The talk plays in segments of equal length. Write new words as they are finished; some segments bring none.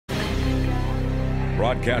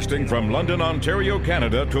Broadcasting from London, Ontario,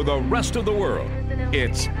 Canada to the rest of the world,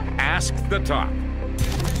 it's Ask the Top.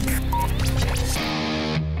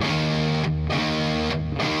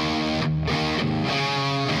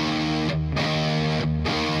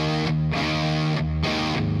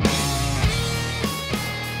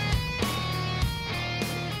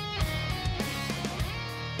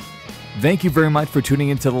 Thank you very much for tuning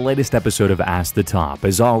into the latest episode of Ask the Top.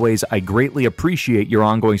 As always, I greatly appreciate your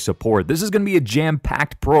ongoing support. This is going to be a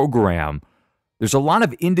jam-packed program. There's a lot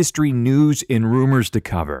of industry news and rumors to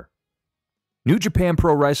cover. New Japan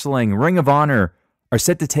Pro Wrestling, Ring of Honor are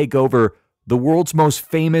set to take over the world's most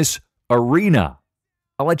famous arena.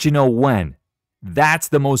 I'll let you know when. That's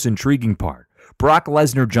the most intriguing part. Brock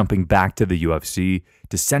Lesnar jumping back to the UFC,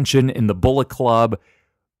 dissension in the Bullet Club,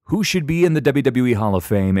 who should be in the WWE Hall of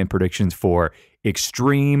Fame, and predictions for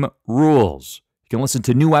Extreme Rules. You can listen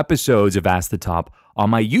to new episodes of Ask the Top on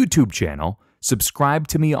my YouTube channel. Subscribe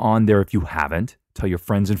to me on there if you haven't. Tell your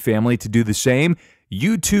friends and family to do the same.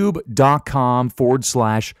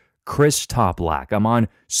 YouTube.com/Chris Toplack. I'm on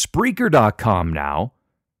Spreaker.com now,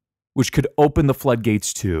 which could open the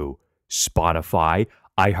floodgates to Spotify,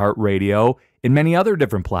 iHeartRadio, and many other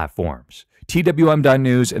different platforms.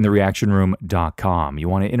 TWM.news and thereactionroom.com. You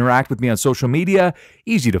want to interact with me on social media?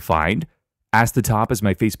 Easy to find. Ask the Top is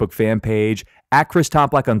my Facebook fan page. At Chris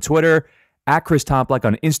Toplack on Twitter. At Chris Toplack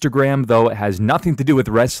on Instagram, though it has nothing to do with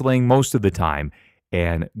wrestling most of the time.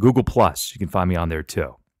 And Google+. You can find me on there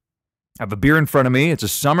too. I have a beer in front of me. It's a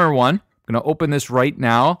summer one. I'm going to open this right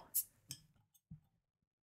now.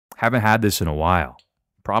 Haven't had this in a while.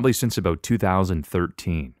 Probably since about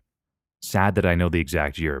 2013. Sad that I know the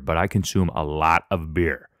exact year, but I consume a lot of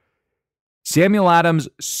beer. Samuel Adams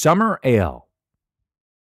Summer Ale.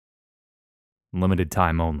 Limited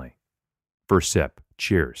time only. First sip.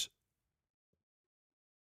 Cheers.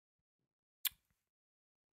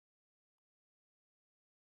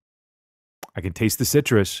 I can taste the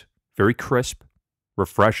citrus. Very crisp.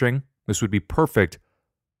 Refreshing. This would be perfect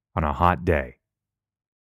on a hot day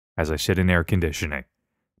as I sit in air conditioning.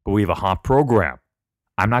 But we have a hot program.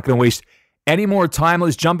 I'm not going to waste any more time.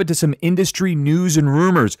 Let's jump into some industry news and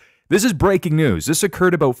rumors. This is breaking news. This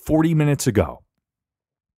occurred about 40 minutes ago.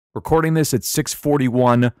 Recording this at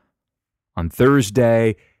 6:41 on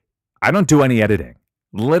Thursday. I don't do any editing.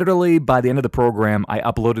 Literally, by the end of the program, I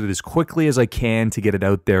upload it as quickly as I can to get it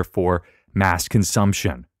out there for mass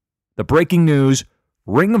consumption. The breaking news,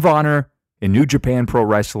 Ring of Honor and New Japan Pro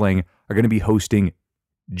Wrestling are going to be hosting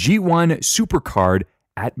G1 Supercard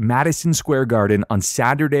at Madison Square Garden on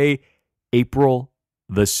Saturday, April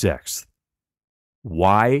the 6th.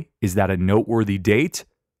 Why is that a noteworthy date?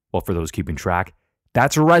 Well, for those keeping track,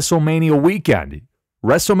 that's WrestleMania weekend.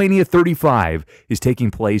 WrestleMania 35 is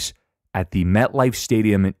taking place at the MetLife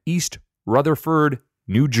Stadium in East Rutherford,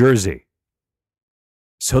 New Jersey.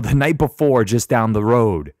 So the night before, just down the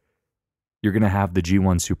road, you're going to have the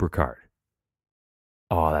G1 Supercard.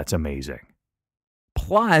 Oh, that's amazing.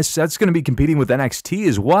 Plus, that's going to be competing with NXT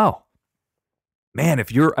as well. Man, if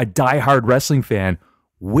you're a diehard wrestling fan,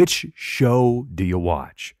 which show do you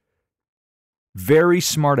watch? Very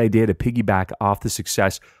smart idea to piggyback off the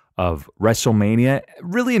success of WrestleMania,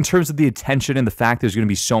 really in terms of the attention and the fact there's going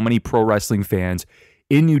to be so many pro wrestling fans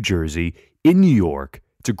in New Jersey, in New York.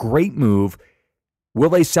 It's a great move. Will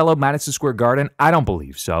they sell out Madison Square Garden? I don't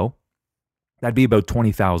believe so. That'd be about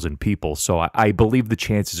 20,000 people, so I believe the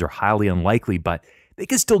chances are highly unlikely, but they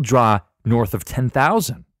could still draw north of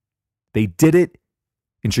 10,000. They did it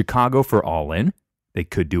in Chicago for All In. They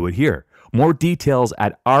could do it here. More details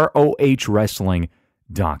at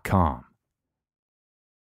ROHWrestling.com.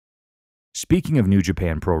 Speaking of New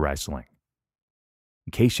Japan Pro Wrestling,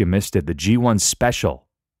 in case you missed it, the G1 special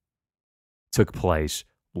took place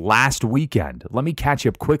last weekend. Let me catch you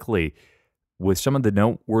up quickly with some of the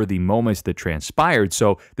noteworthy moments that transpired.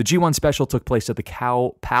 So the G1 special took place at the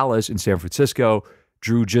Cow Palace in San Francisco,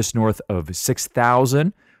 drew just north of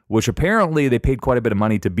 6,000, which apparently they paid quite a bit of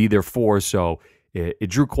money to be there for, so it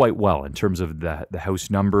drew quite well in terms of the house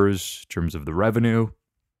numbers, in terms of the revenue.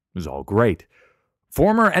 It was all great.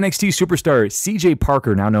 Former NXT superstar CJ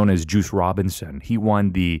Parker, now known as Juice Robinson, he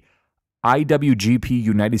won the IWGP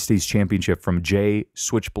United States Championship from Jay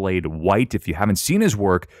Switchblade White. If you haven't seen his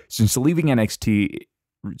work since leaving NXT,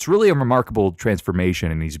 it's really a remarkable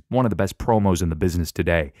transformation, and he's one of the best promos in the business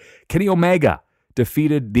today. Kenny Omega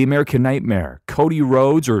defeated the American Nightmare, Cody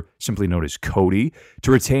Rhodes, or simply known as Cody,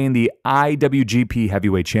 to retain the IWGP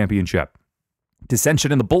Heavyweight Championship.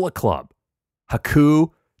 Dissension in the Bullet Club,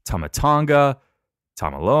 Haku, Tamatonga,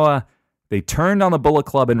 Tamaloa, they turned on the Bullet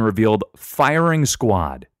Club and revealed Firing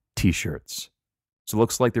Squad t-shirts. So it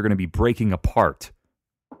looks like they're going to be breaking apart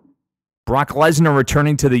Brock Lesnar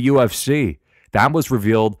returning to the UFC. That was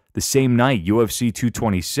revealed the same night, UFC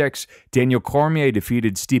 226. Daniel Cormier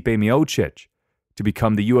defeated Stipe Miocic to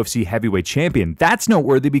become the UFC heavyweight champion. That's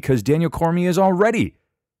noteworthy because Daniel Cormier is already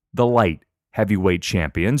the light heavyweight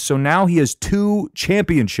champion. So now he has 2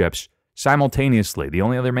 championships simultaneously. The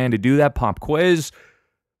only other man to do that, pop quiz,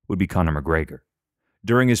 would be Conor McGregor.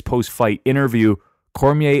 During his post-fight interview,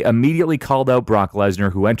 Cormier immediately called out Brock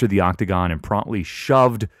Lesnar, who entered the octagon and promptly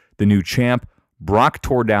shoved the new champ. Brock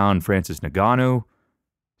tore down Francis Ngannou,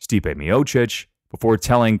 Stipe Miocic, before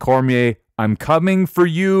telling Cormier, "I'm coming for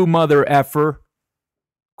you, mother effer."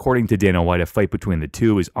 According to Dana White, a fight between the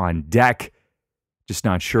two is on deck. Just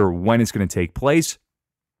not sure when it's going to take place.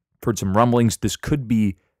 Heard some rumblings. This could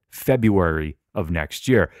be February of next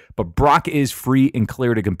year. But Brock is free and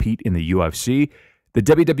clear to compete in the UFC. The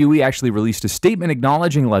WWE actually released a statement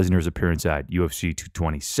acknowledging Lesnar's appearance at UFC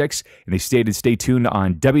 226, and they stated, "Stay tuned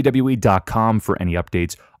on WWE.com for any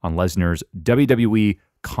updates on Lesnar's WWE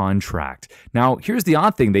contract." Now, here's the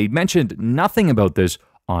odd thing. They mentioned nothing about this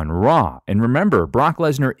on Raw. And remember, Brock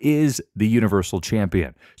Lesnar is the Universal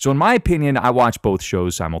Champion. So in my opinion, I watched both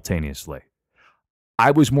shows simultaneously.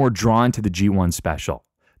 I was more drawn to the G1 special.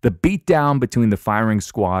 The beatdown between the Firing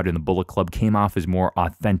Squad and the Bullet Club came off as more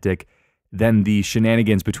authentic than the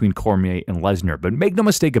shenanigans between Cormier and Lesnar. But make no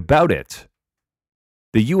mistake about it,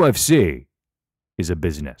 the UFC is a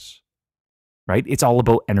business, right? It's all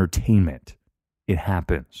about entertainment. It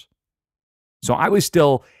happens. So I was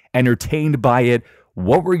still entertained by it.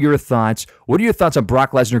 What were your thoughts? What are your thoughts on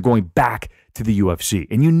Brock Lesnar going back to the UFC?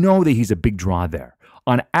 And you know that he's a big draw there.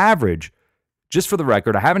 On average, just for the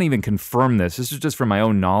record, I haven't even confirmed this. This is just from my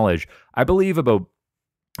own knowledge. I believe about,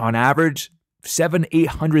 on average,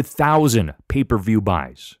 700,000-800,000 pay-per-view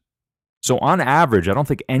buys. So on average, I don't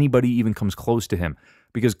think anybody even comes close to him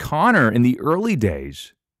because Conor, in the early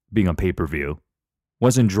days, being on pay-per-view,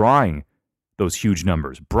 wasn't drawing those huge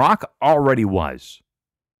numbers. Brock already was.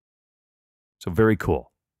 So very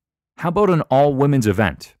cool. How about an all-women's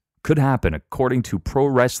event? Could happen. According to Pro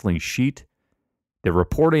Wrestling Sheet, they're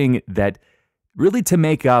reporting that really to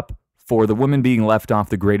make up for the women being left off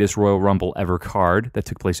the greatest Royal Rumble ever card that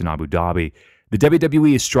took place in Abu Dhabi, the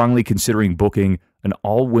WWE is strongly considering booking an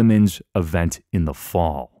all-women's event in the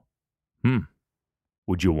fall.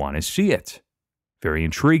 Would you want to see it? Very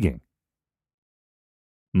intriguing.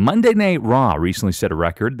 Monday Night Raw recently set a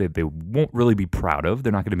record that they won't really be proud of.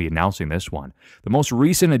 They're not going to be announcing this one. The most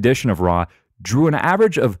recent edition of Raw drew an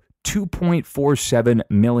average of 2.47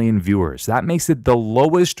 million viewers. That makes it the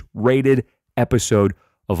lowest rated episode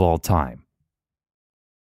of all time.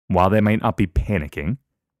 While they might not be panicking,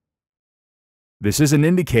 this is an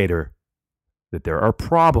indicator that there are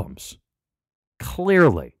problems.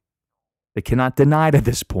 Clearly, they cannot deny it at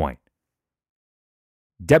this point.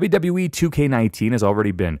 WWE 2K19 has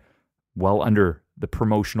already been well under the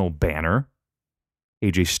promotional banner.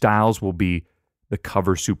 AJ Styles will be the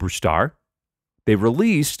cover superstar. They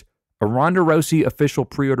released a Ronda Rousey official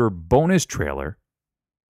pre-order bonus trailer.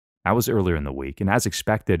 That was earlier in the week, and as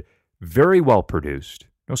expected, very well produced.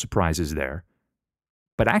 No surprises there.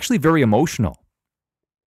 But actually very emotional.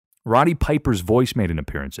 Roddy Piper's voice made an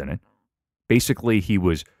appearance in it. Basically, he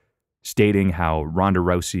was stating how Ronda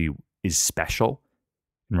Rousey is special,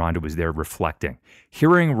 and Ronda was there reflecting.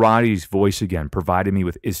 Hearing Roddy's voice again provided me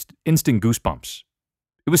with instant goosebumps.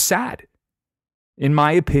 It was sad. In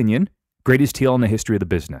my opinion, greatest heel in the history of the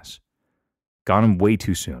business. Gone way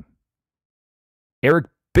too soon. Eric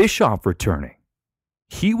Bischoff returning.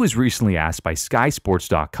 He was recently asked by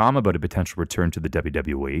SkySports.com about a potential return to the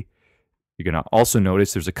WWE. You're going to also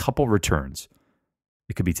notice there's a couple returns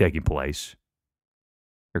that could be taking place.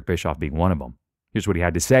 Eric Bischoff being one of them. Here's what he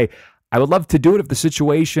had to say. "I would love to do it if the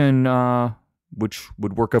situation, which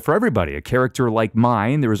would work out for everybody. A character like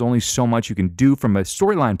mine, there is only so much you can do from a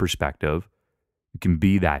storyline perspective. You can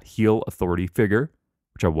be that heel authority figure,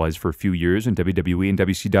 which I was for a few years in WWE and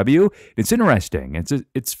WCW. It's interesting.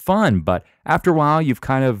 It's fun, but after a while, you've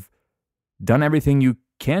kind of done everything you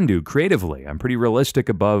can do creatively. I'm pretty realistic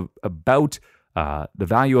about the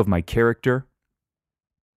value of my character.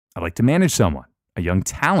 I'd like to manage someone, a young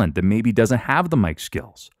talent that maybe doesn't have the mic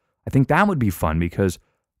skills. I think that would be fun because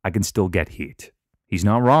I can still get heat." He's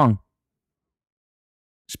not wrong.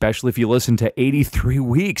 Especially if you listen to 83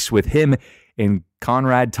 Weeks with him and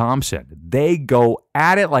Conrad Thompson. They go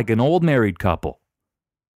at it like an old married couple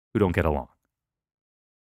who don't get along.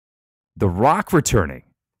 The Rock returning.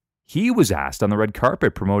 He was asked on the red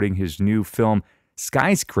carpet promoting his new film,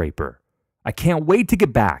 Skyscraper. "I can't wait to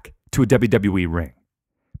get back to a WWE ring.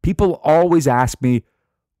 People always ask me,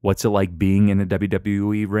 what's it like being in a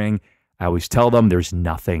WWE ring? I always tell them there's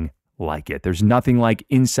nothing like it. There's nothing like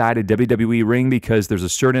inside a WWE ring because there's a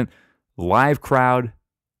certain live crowd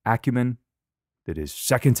acumen that is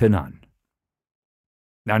second to none.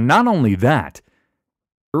 Now, not only that,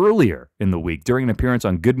 earlier in the week, during an appearance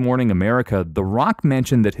on Good Morning America, The Rock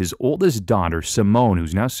mentioned that his oldest daughter, Simone,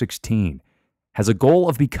 who's now 16, has a goal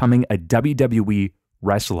of becoming a WWE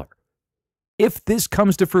wrestler. If this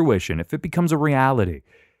comes to fruition, if it becomes a reality,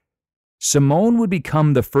 Simone would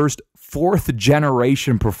become the first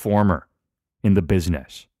fourth-generation performer in the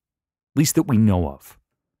business, at least that we know of.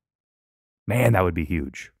 Man, that would be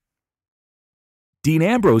huge. Dean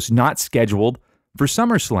Ambrose not scheduled for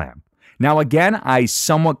SummerSlam. Now, again, I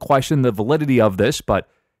somewhat question the validity of this, but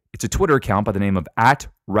it's a Twitter account by the name of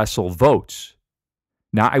 @WrestleVotes.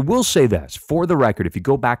 Now, I will say this, for the record, if you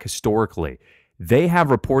go back historically, they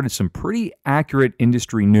have reported some pretty accurate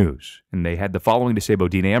industry news, and they had the following to say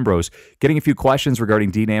about Dean Ambrose. Getting a few questions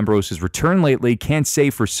regarding Dean Ambrose's return lately, can't say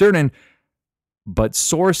for certain, but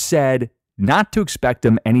source said not to expect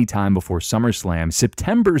him anytime before SummerSlam.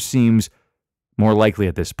 September seems more likely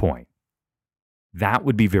at this point. That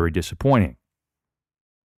would be very disappointing.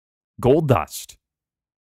 Goldust,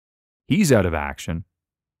 he's out of action.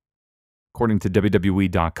 According to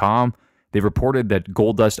WWE.com, they've reported that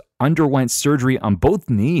Goldust underwent surgery on both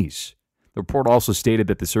knees. The report also stated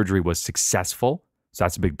that the surgery was successful, so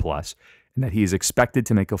that's a big plus, and that he is expected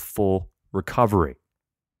to make a full recovery.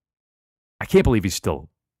 I can't believe he's still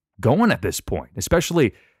going at this point,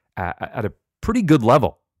 especially at a pretty good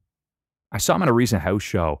level. I saw him at a recent house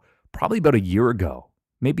show probably about a year ago,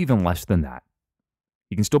 maybe even less than that.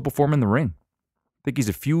 He can still perform in the ring. I think he's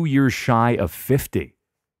a few years shy of 50.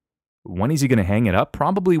 When is he going to hang it up?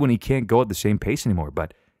 Probably when he can't go at the same pace anymore,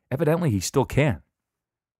 but evidently he still can.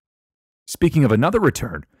 Speaking of another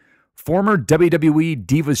return, former WWE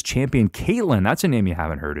Divas champion Caitlyn, that's a name you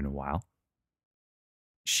haven't heard in a while.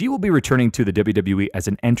 She will be returning to the WWE as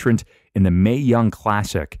an entrant in the Mae Young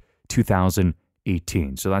Classic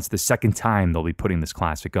 2018. So that's the second time they'll be putting this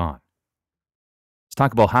classic on. Let's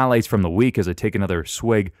talk about highlights from the week as I take another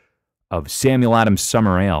swig of Samuel Adams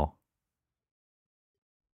Summer Ale.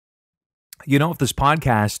 You know, if this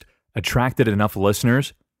podcast attracted enough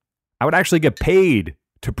listeners, I would actually get paid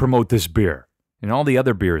to promote this beer and all the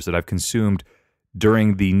other beers that I've consumed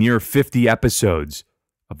during the near 50 episodes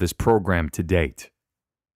of this program to date.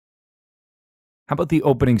 How about the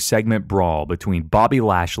opening segment brawl between Bobby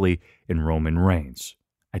Lashley and Roman Reigns?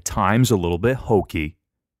 At times a little bit hokey.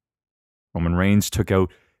 Roman Reigns took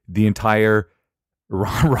out the entire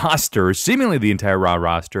Raw roster, seemingly the entire Raw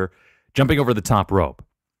roster, jumping over the top rope.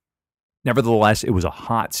 Nevertheless, it was a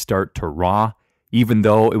hot start to Raw, even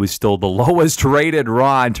though it was still the lowest rated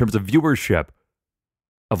Raw in terms of viewership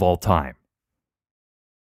of all time.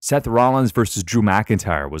 Seth Rollins versus Drew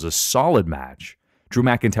McIntyre was a solid match. Drew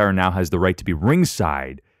McIntyre now has the right to be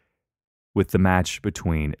ringside with the match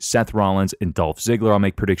between Seth Rollins and Dolph Ziggler. I'll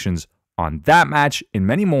make predictions on that match and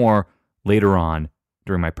many more later on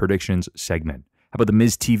during my predictions segment. How about the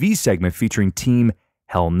Miz TV segment featuring Team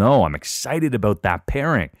Hell No? I'm excited about that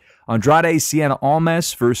pairing. Andrade Cien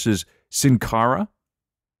Almas versus Sin Cara.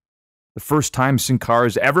 The first time Sin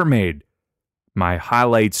Cara's ever made my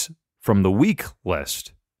highlights from the week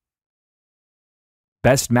list.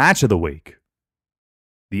 Best match of the week.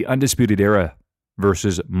 The Undisputed Era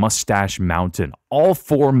versus Mustache Mountain. All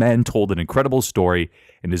four men told an incredible story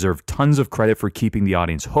and deserve tons of credit for keeping the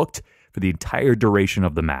audience hooked for the entire duration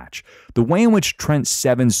of the match. The way in which Trent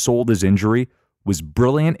Seven sold his injury was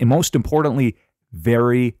brilliant and, most importantly,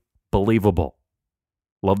 very believable.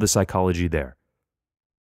 Love the psychology there.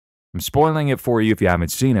 I'm spoiling it for you if you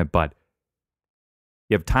haven't seen it, but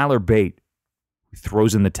you have Tyler Bate who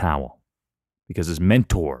throws in the towel because his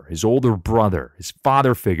mentor, his older brother, his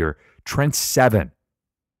father figure, Trent Seven,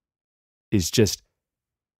 is just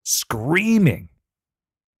screaming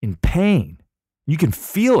in pain. You can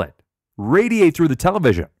feel it radiate through the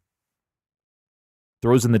television.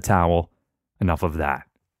 Throws in the towel. Enough of that.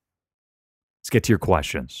 Let's get to your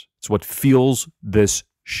questions. It's what fuels this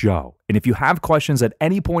show. And if you have questions at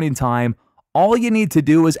any point in time, all you need to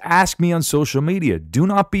do is ask me on social media. Do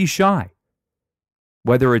not be shy.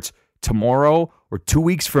 Whether it's tomorrow or 2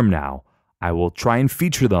 weeks from now, I will try and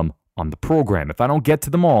feature them on the program. If I don't get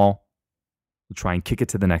to them all, we'll try and kick it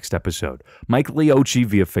to the next episode. Mike Leochi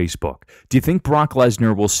via Facebook. Do you think Brock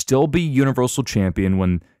Lesnar will still be Universal Champion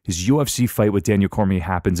when his UFC fight with Daniel Cormier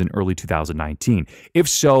happens in early 2019? If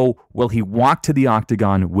so, will he walk to the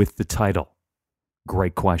octagon with the title?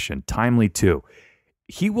 Great question. Timely too.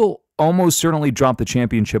 He will almost certainly drop the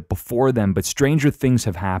championship before then, but stranger things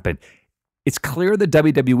have happened. It's clear that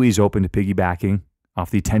WWE is open to piggybacking off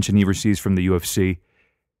the attention he receives from the UFC.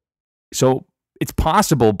 So it's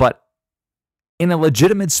possible, but in a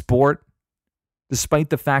legitimate sport, despite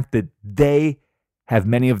the fact that they have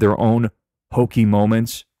many of their own hokey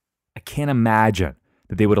moments, I can't imagine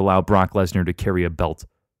that they would allow Brock Lesnar to carry a belt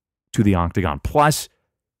to the octagon. Plus,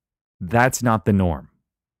 that's not the norm.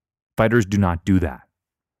 Fighters do not do that.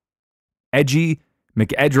 Edgy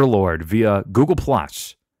McEdgerlord via Google+.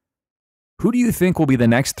 Who do you think will be the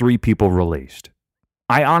next 3 people released?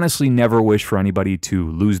 I honestly never wish for anybody to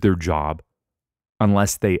lose their job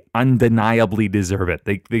unless they undeniably deserve it.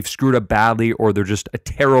 They've screwed up badly or they're just a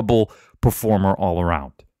terrible performer all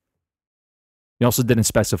around. He also didn't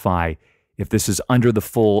specify if this is under the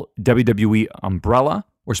full WWE umbrella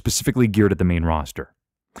or specifically geared at the main roster.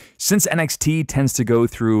 Since NXT tends to go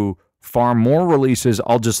through far more releases,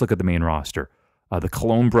 I'll just look at the main roster. The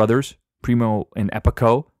Colon brothers, Primo and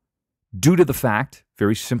Epico, due to the fact,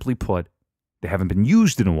 very simply put, they haven't been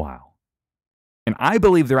used in a while. And I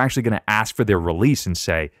believe they're actually going to ask for their release and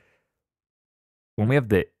say, when we have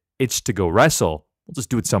the itch to go wrestle, we'll just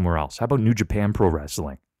do it somewhere else. How about New Japan Pro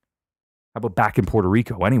Wrestling? How about back in Puerto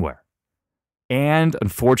Rico, anywhere? And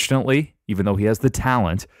unfortunately, even though he has the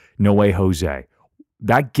talent, No Way Jose.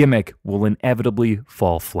 That gimmick will inevitably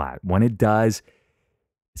fall flat. When it does,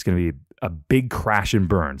 it's going to be a big crash and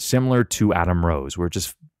burn, similar to Adam Rose, where it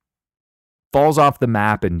just falls off the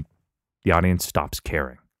map and the audience stops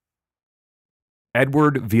caring.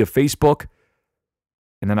 Edward via Facebook,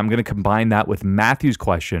 and then I'm going to combine that with Matthew's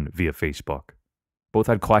question via Facebook. Both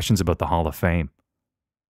had questions about the Hall of Fame.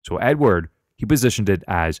 So Edward, he positioned it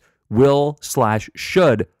as,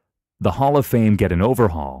 will/should the Hall of Fame get an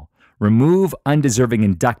overhaul? Remove undeserving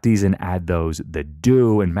inductees and add those that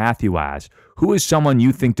do. And Matthew asked, who is someone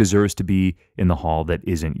you think deserves to be in the Hall that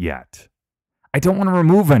isn't yet? I don't want to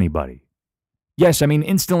remove anybody. Yes, I mean,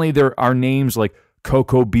 instantly there are names like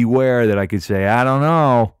Coco Beware that I could say, I don't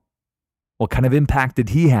know. What kind of impact did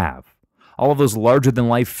he have? All of those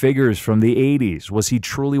larger-than-life figures from the 80s, was he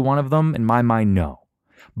truly one of them? In my mind, no.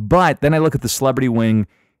 But then I look at the celebrity wing,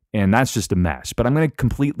 and that's just a mess. But I'm going to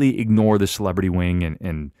completely ignore the celebrity wing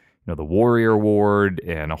and the Warrior Award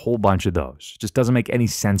and a whole bunch of those. It just doesn't make any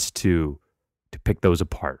sense to pick those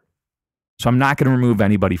apart. So I'm not going to remove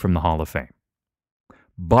anybody from the Hall of Fame.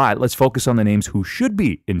 But let's focus on the names who should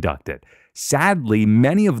be inducted. Sadly,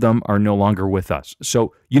 many of them are no longer with us.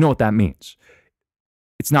 So you know what that means.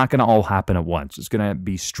 It's not going to all happen at once. It's going to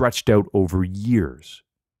be stretched out over years.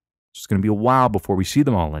 It's going to be a while before we see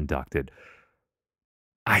them all inducted.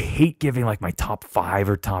 I hate giving like my top 5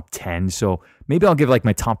 or top 10, so maybe I'll give like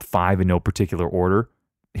my top 5 in no particular order.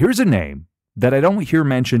 Here's a name that I don't hear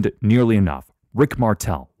mentioned nearly enough. Rick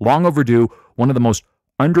Martel. Long overdue, one of the most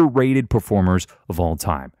underrated performers of all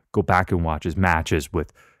time. Go back and watch his matches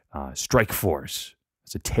with Strikeforce,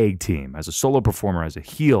 as a tag team, as a solo performer, as a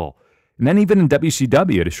heel. And then even in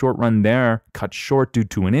WCW, had a short run there, cut short due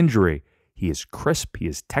to an injury. He is crisp, he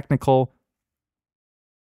is technical,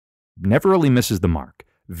 never really misses the mark.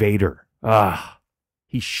 Vader,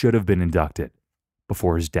 he should have been inducted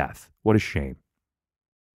before his death. What a shame.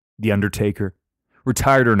 The Undertaker,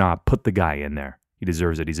 retired or not, put the guy in there. He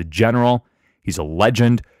deserves it. He's a general. He's a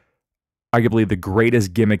legend. Arguably the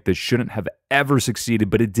greatest gimmick that shouldn't have ever succeeded,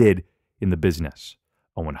 but it did in the business.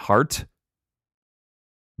 Owen Hart.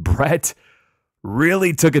 Bret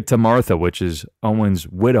really took it to Martha, which is Owen's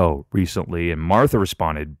widow, recently, and Martha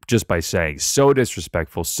responded just by saying, so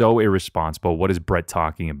disrespectful, so irresponsible, what is Bret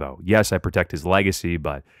talking about? Yes, I protect his legacy,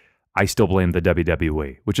 but I still blame the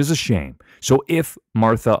WWE, which is a shame. So if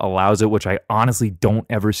Martha allows it, which I honestly don't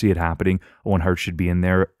ever see it happening, Owen Hart should be in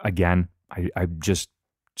there again. I'm just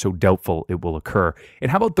so doubtful it will occur. And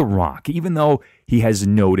how about The Rock? Even though he has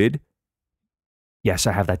noted, yes,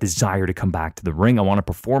 I have that desire to come back to the ring, I want to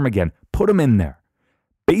perform again, put him in there.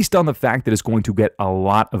 Based on the fact that it's going to get a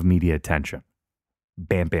lot of media attention.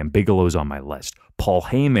 Bam Bam Bigelow's on my list. Paul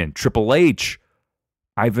Heyman, Triple H,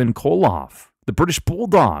 Ivan Koloff, the British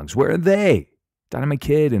Bulldogs, where are they? Dynamite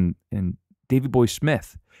Kid and Davey Boy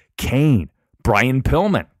Smith. Kane, Brian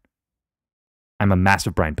Pillman. I'm a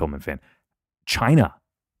massive Brian Pillman fan. Chyna,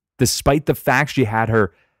 despite the fact she had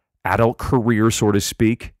her adult career, so to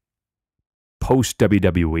speak, post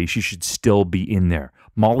WWE, she should still be in there.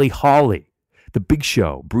 Molly Holly, The Big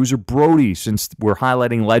Show, Bruiser Brody, since we're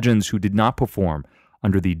highlighting legends who did not perform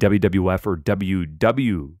under the WWF or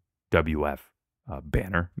WWF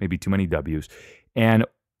banner, maybe too many W's. And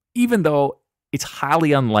even though it's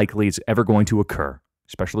highly unlikely it's ever going to occur,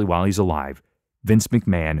 especially while he's alive, Vince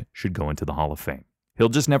McMahon should go into the Hall of Fame. He'll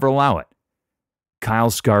just never allow it.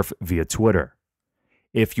 Kyle Scarf via Twitter.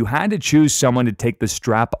 If you had to choose someone to take the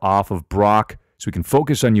strap off of Brock so we can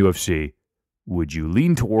focus on UFC, would you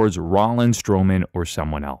lean towards Rollins, Strowman, or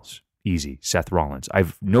someone else? Easy, Seth Rollins.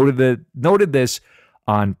 I've noted this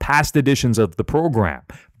on past editions of the program.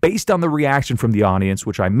 Based on the reaction from the audience,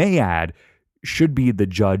 which I may add, should be the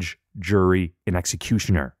judge, jury, and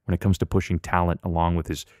executioner when it comes to pushing talent along with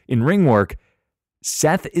his in-ring work,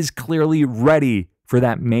 Seth is clearly ready for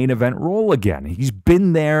that main event role again. He's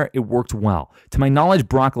been there. It worked well. To my knowledge,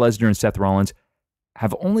 Brock Lesnar and Seth Rollins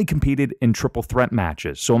have only competed in triple threat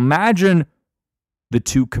matches. So imagine the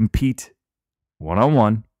two compete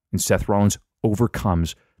one-on-one and Seth Rollins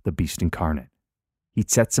overcomes the Beast Incarnate. He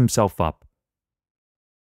sets himself up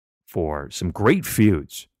for some great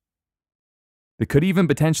feuds that could even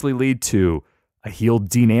potentially lead to a heel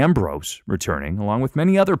Dean Ambrose returning, along with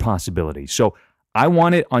many other possibilities. So I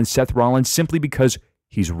want it on Seth Rollins simply because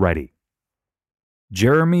he's ready.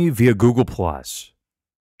 Jeremy via Google+.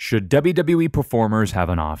 Should WWE performers have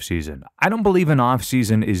an off-season? I don't believe an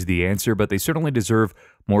off-season is the answer, but they certainly deserve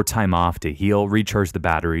more time off to heal, recharge the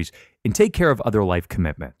batteries, and take care of other life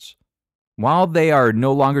commitments. While they are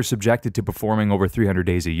no longer subjected to performing over 300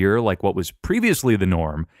 days a year like what was previously the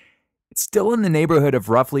norm, it's still in the neighborhood of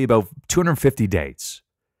roughly about 250 dates,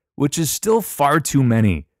 which is still far too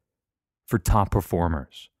many for top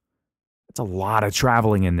performers. That's a lot of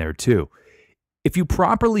traveling in there too. If you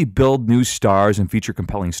properly build new stars and feature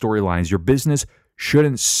compelling storylines, your business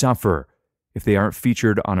shouldn't suffer if they aren't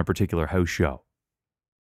featured on a particular house show.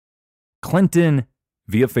 Clinton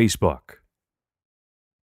via Facebook.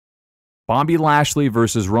 Bobby Lashley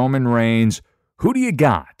versus Roman Reigns. Who do you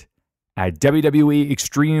got? At WWE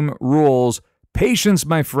Extreme Rules. Patience,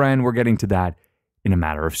 my friend. We're getting to that in a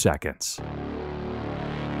matter of seconds.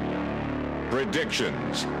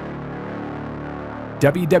 Predictions.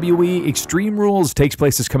 WWE Extreme Rules takes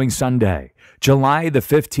place this coming Sunday, July the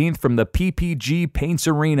 15th from the PPG Paints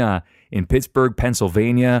Arena in Pittsburgh,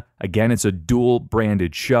 Pennsylvania. Again, it's a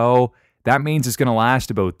dual-branded show. That means it's going to last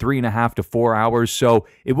about 3.5 to 4 hours, so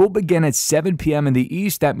it will begin at 7 p.m. in the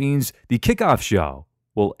East. That means the kickoff show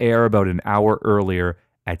will air about an hour earlier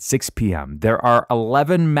at 6 p.m. There are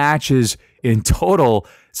 11 matches in total,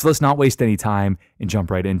 so let's not waste any time and jump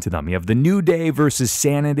right into them. You have the New Day versus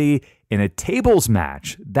Sanity in a tables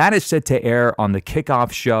match. That is set to air on the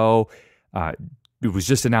kickoff show. It was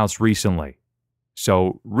just announced recently.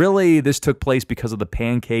 So really, this took place because of the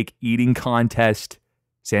pancake eating contest.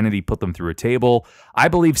 Sanity put them through a table. I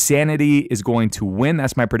believe Sanity is going to win.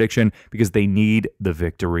 That's my prediction because they need the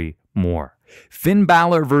victory more. Finn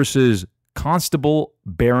Balor versus Constable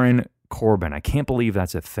Baron Corbin. I can't believe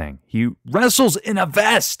that's a thing. He wrestles in a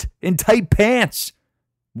vest, in tight pants.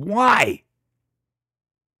 Why?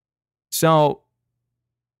 So,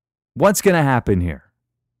 what's going to happen here?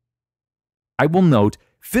 I will note,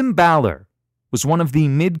 Finn Balor was one of the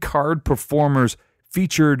mid-card performers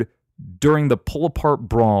featured during the pull-apart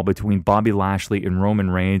brawl between Bobby Lashley and Roman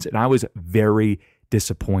Reigns, and I was very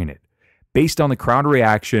disappointed. Based on the crowd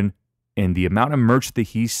reaction and the amount of merch that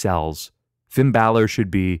he sells, Finn Balor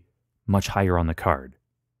should be much higher on the card.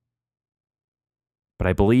 But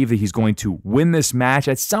I believe that he's going to win this match.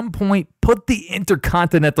 At some point, put the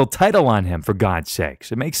Intercontinental title on him, for God's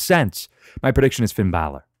sakes. It makes sense. My prediction is Finn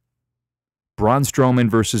Balor. Braun Strowman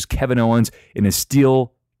versus Kevin Owens in a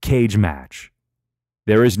steel cage match.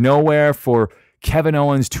 There is nowhere for Kevin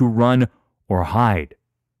Owens to run or hide.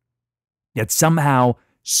 Yet somehow,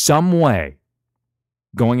 some way,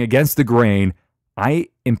 going against the grain, I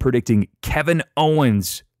am predicting Kevin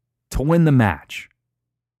Owens to win the match.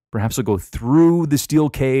 Perhaps he'll go through the steel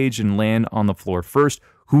cage and land on the floor first.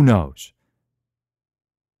 Who knows?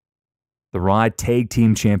 The Raw Tag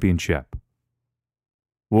Team Championship.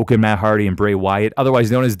 Woken Matt Hardy and Bray Wyatt, otherwise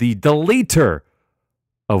known as the Deleter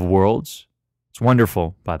of Worlds. It's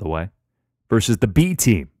wonderful, by the way. Versus the B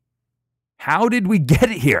Team. How did we get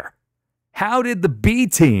it here? How did the B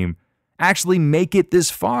Team actually make it this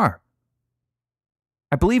far?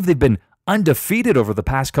 I believe they've been undefeated over the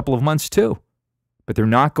past couple of months too. But they're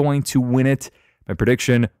not going to win it. My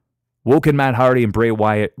prediction, Woken Matt Hardy and Bray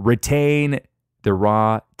Wyatt retain the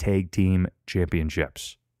Raw Tag Team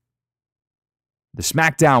Championships. The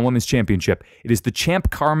SmackDown Women's Championship. It is the champ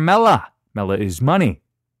Carmella. Mella is money.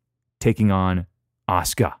 Taking on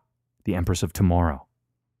Asuka, the Empress of Tomorrow.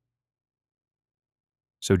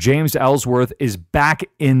 So James Ellsworth is back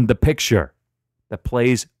in the picture. That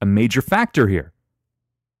plays a major factor here.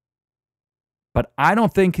 But I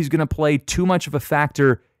don't think he's going to play too much of a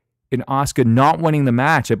factor in Asuka not winning the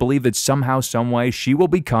match. I believe that somehow, some way, she will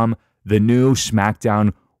become the new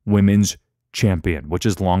SmackDown Women's Champion, which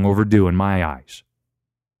is long overdue in my eyes.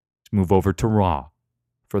 Let's move over to Raw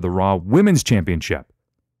for the Raw Women's Championship.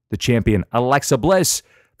 The champion, Alexa Bliss,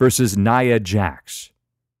 versus Nia Jax.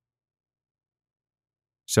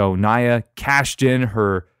 So Nia cashed in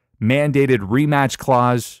her mandated rematch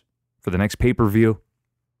clause for the next pay-per-view.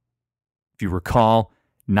 If you recall,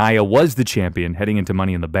 Nia was the champion heading into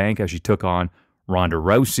Money in the Bank as she took on Ronda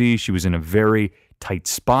Rousey. She was in a very tight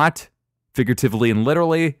spot, figuratively and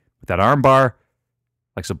literally, with that armbar.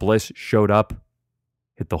 Alexa Bliss showed up,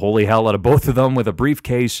 hit the holy hell out of both of them with a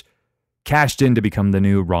briefcase, cashed in to become the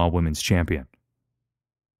new Raw Women's Champion.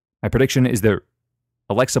 My prediction is that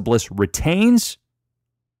Alexa Bliss retains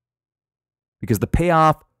because the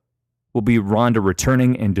payoff will be Ronda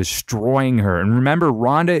returning and destroying her. And remember,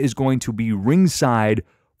 Ronda is going to be ringside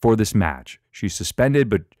for this match. She's suspended,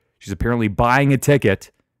 but she's apparently buying a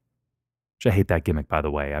ticket. Which I hate that gimmick, by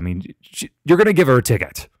the way. I mean, you're going to give her a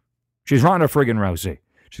ticket. She's Ronda friggin' Rousey.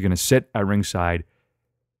 She's going to sit at ringside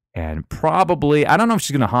and probably, I don't know if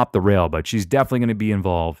she's going to hop the rail, but she's definitely going to be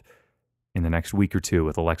involved in the next week or two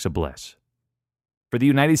with Alexa Bliss. For the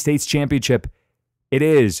United States Championship, it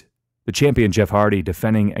is the champion Jeff Hardy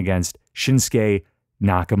defending against Shinsuke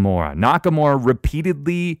Nakamura. Nakamura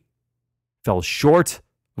repeatedly fell short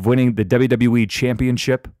of winning the WWE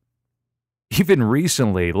Championship. Even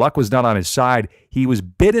recently, luck was not on his side. He was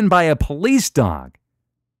bitten by a police dog,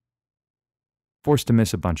 forced to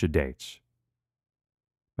miss a bunch of dates.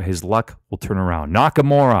 But his luck will turn around.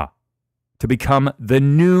 Nakamura to become the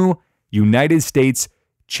new United States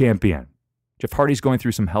champion. Jeff Hardy's going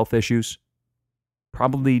through some health issues.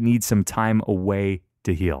 Probably needs some time away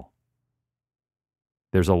to heal.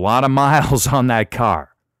 There's a lot of miles on that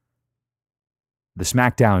car. The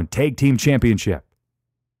SmackDown Tag Team Championship.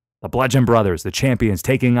 The Bludgeon Brothers, the champions,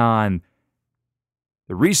 taking on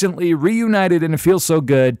the recently reunited and it feels so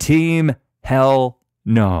good Team Hell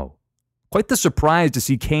No. Quite the surprise to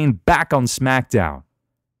see Kane back on SmackDown.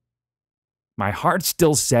 My heart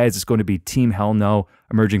still says it's going to be Team Hell No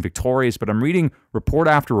emerging victorious, but I'm reading report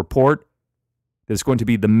after report that it's going to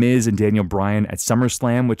be The Miz and Daniel Bryan at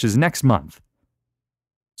SummerSlam, which is next month.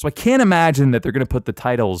 So I can't imagine that they're going to put the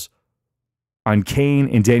titles on Kane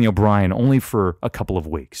and Daniel Bryan only for a couple of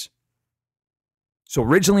weeks. So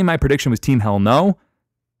originally my prediction was Team Hell No.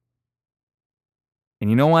 And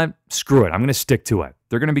you know what? Screw it. I'm going to stick to it.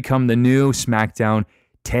 They're going to become the new SmackDown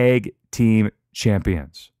Tag Team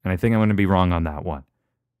Champions. And I think I'm going to be wrong on that one.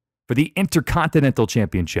 For the Intercontinental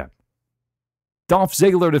Championship, Dolph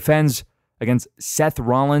Ziggler defends against Seth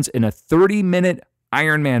Rollins in a 30-minute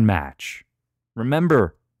Iron Man match.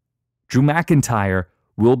 Remember, Drew McIntyre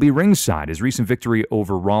will be ringside. His recent victory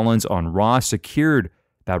over Rollins on Raw secured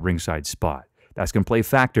that ringside spot. That's going to play a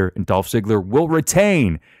factor, and Dolph Ziggler will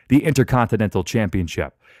retain the Intercontinental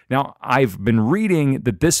Championship. Now, I've been reading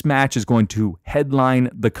that this match is going to headline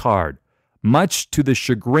the card, much to the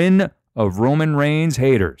chagrin of Roman Reigns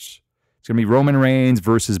haters. It's going to be Roman Reigns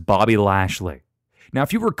versus Bobby Lashley. Now,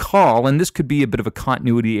 if you recall, and this could be a bit of a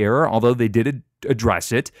continuity error, although they did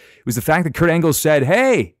address it, it was the fact that Kurt Angle said,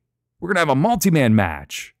 hey, we're going to have a multi-man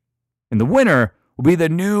match, and the winner will be the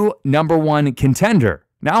new #1 contender.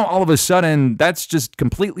 Now, all of a sudden, that's just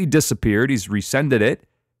completely disappeared. He's rescinded it.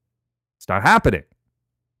 It's not happening.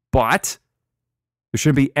 But there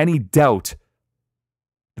shouldn't be any doubt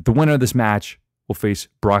that the winner of this match will face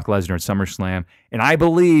Brock Lesnar at SummerSlam. And I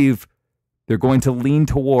believe they're going to lean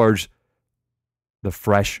towards the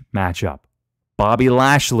fresh matchup. Bobby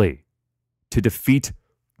Lashley to defeat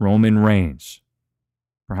Roman Reigns.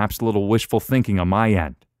 Perhaps a little wishful thinking on my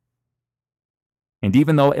end. And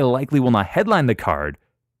even though it likely will not headline the card,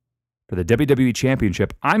 for the WWE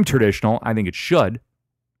Championship, I'm traditional. I think it should,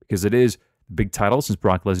 because it is the big title since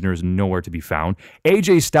Brock Lesnar is nowhere to be found.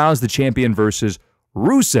 AJ Styles, the champion, versus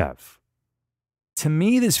Rusev. To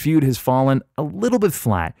me, this feud has fallen a little bit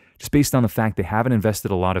flat, just based on the fact they haven't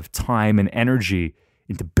invested a lot of time and energy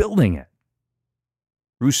into building it.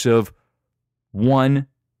 Rusev won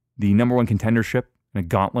the #1 contendership in a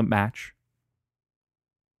gauntlet match.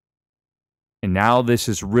 And now this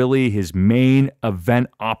is really his main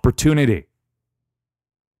event opportunity.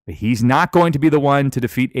 But he's not going to be the one to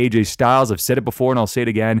defeat AJ Styles. I've said it before and I'll say it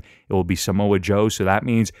again. It will be Samoa Joe. So that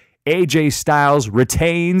means AJ Styles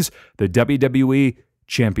retains the WWE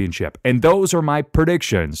Championship. And those are my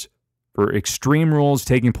predictions for Extreme Rules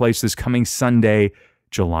taking place this coming Sunday,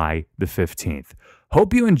 July the 15th.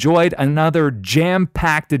 Hope you enjoyed another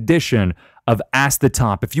jam-packed edition of Ask the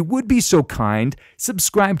Top. If you would be so kind,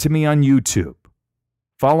 subscribe to me on YouTube.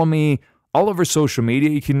 Follow me all over social media.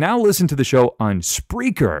 You can now listen to the show on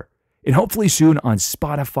Spreaker and hopefully soon on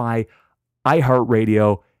Spotify,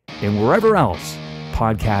 iHeartRadio, and wherever else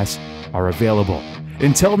podcasts are available.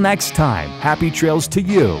 Until next time, happy trails to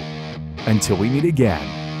you. Until we meet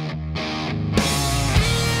again.